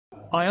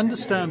I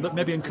understand that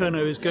Mebyon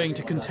Kernow is going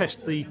to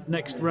contest the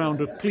next round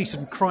of Police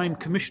and Crime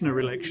Commissioner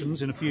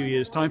elections in a few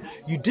years' time.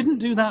 You didn't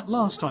do that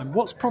last time.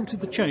 What's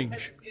prompted the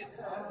change?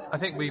 I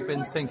think we've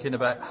been thinking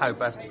about how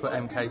best to put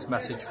MK's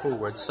message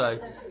forward. So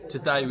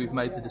today we've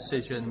made the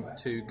decision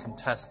to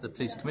contest the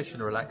Police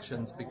Commissioner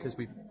elections because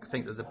we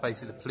think that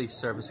basically the police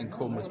service in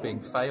Cornwall is being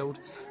failed.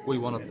 We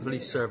want a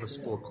police service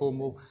for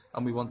Cornwall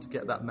and we want to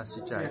get that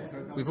message out.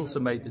 We've also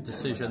made the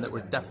decision that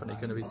we're definitely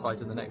going to be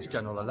fighting the next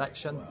general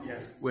election.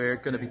 We're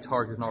going to be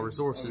targeting our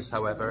resources,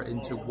 however,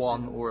 into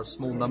one or a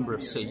small number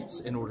of seats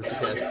in order to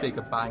get as big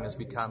a bang as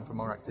we can from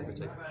our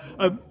activity.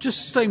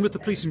 Just staying with the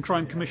Police and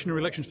Crime Commissioner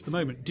elections for the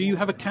moment, do you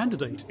have a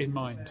candidate in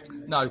mind?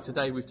 No,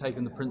 today we've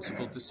taken the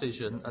principled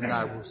decision and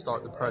now we'll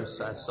start the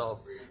process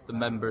of the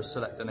members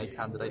selecting a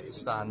candidate to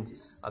stand,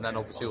 and then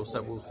obviously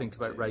also we'll think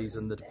about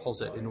raising the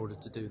deposit in order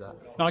to do that.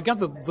 Now, I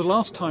gather the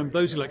last time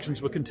those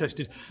elections were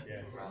contested,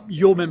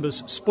 your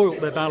members spoilt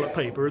their ballot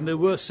paper, and there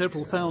were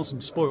several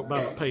thousand spoilt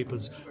ballot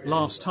papers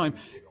last time.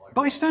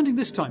 By standing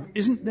this time,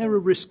 isn't there a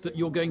risk that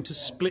you're going to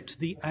split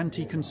the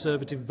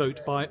anti-Conservative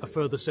vote by a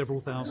further several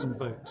thousand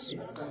votes?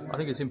 I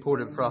think it's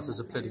important for us as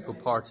a political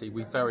party.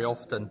 We've very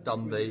often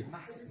done the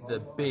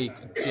big,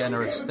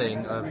 generous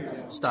thing of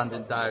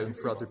standing down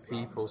for other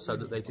people so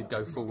that they could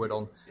go forward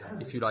on,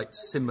 if you like,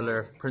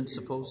 similar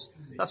principles.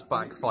 That's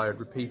backfired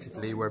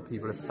repeatedly where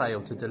people have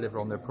failed to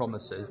deliver on their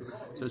promises.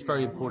 So it's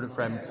very important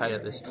for MK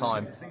at this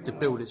time to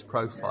build its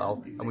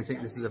profile, and we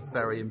think this is a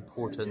very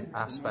important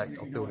aspect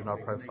of building our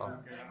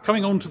profile.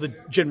 Coming on to the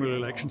general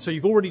election, so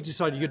you've already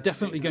decided you're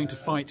definitely going to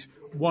fight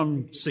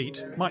one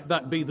seat. Might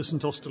that be the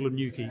St Austell and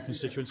Newquay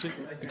constituency?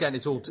 Again,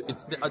 the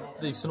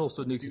St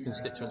Austell and Newquay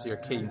constituency are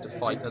keen to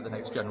fight at the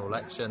next general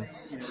election.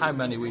 How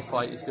many we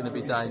fight is going to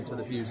be down to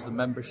the views of the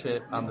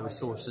membership and the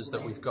resources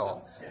that we've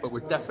got. But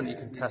we're definitely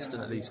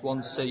contesting at least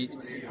one seat,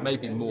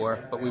 maybe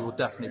more, but we will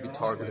definitely be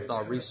targeting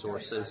our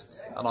resources.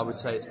 And I would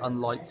say it's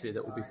unlikely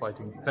that we'll be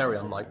fighting, very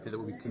unlikely that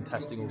we'll be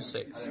contesting all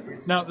six.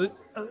 Now,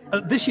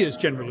 at this year's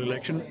general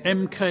election,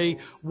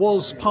 MK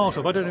was part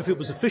of, I don't know if it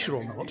was official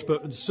or not,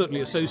 but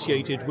certainly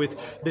associated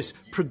with this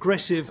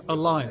progressive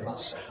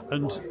alliance,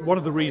 and one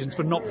of the reasons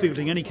for not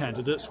fielding any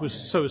candidates was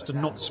so as to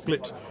not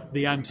split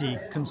the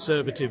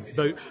anti-Conservative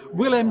vote.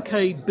 Will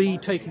MK be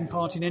taking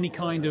part in any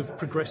kind of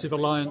progressive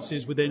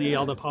alliances with any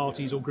other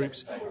parties or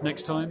groups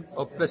next time?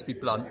 Well, let's be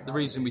blunt, the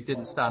reason we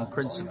didn't stand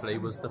principally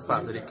was the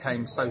fact that it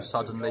came so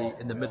suddenly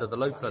in the middle of the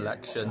local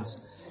elections.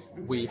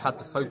 We had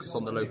to focus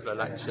on the local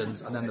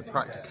elections, and then the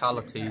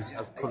practicalities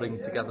of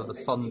pulling together the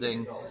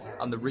funding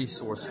and the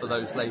resource for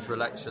those later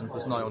elections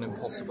was nigh on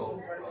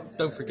impossible.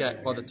 Don't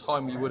forget, by the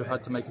time you would have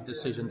had to make a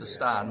decision to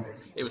stand,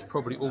 it was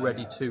probably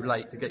already too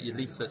late to get your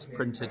leaflets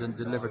printed and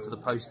delivered to the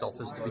post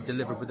office to be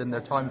delivered within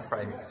their time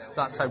frame.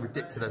 That's how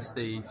ridiculous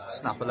the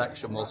snap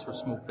election was for a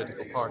small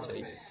political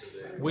party.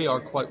 We are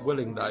quite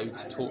willing, though,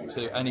 to talk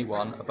to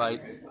anyone about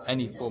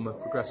any form of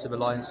progressive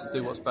alliance to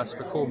do what's best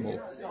for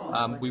Cornwall.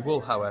 We will,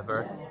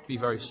 however, be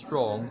very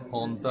strong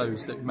on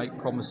those that make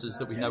promises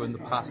that we know in the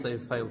past they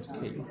have failed to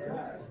keep.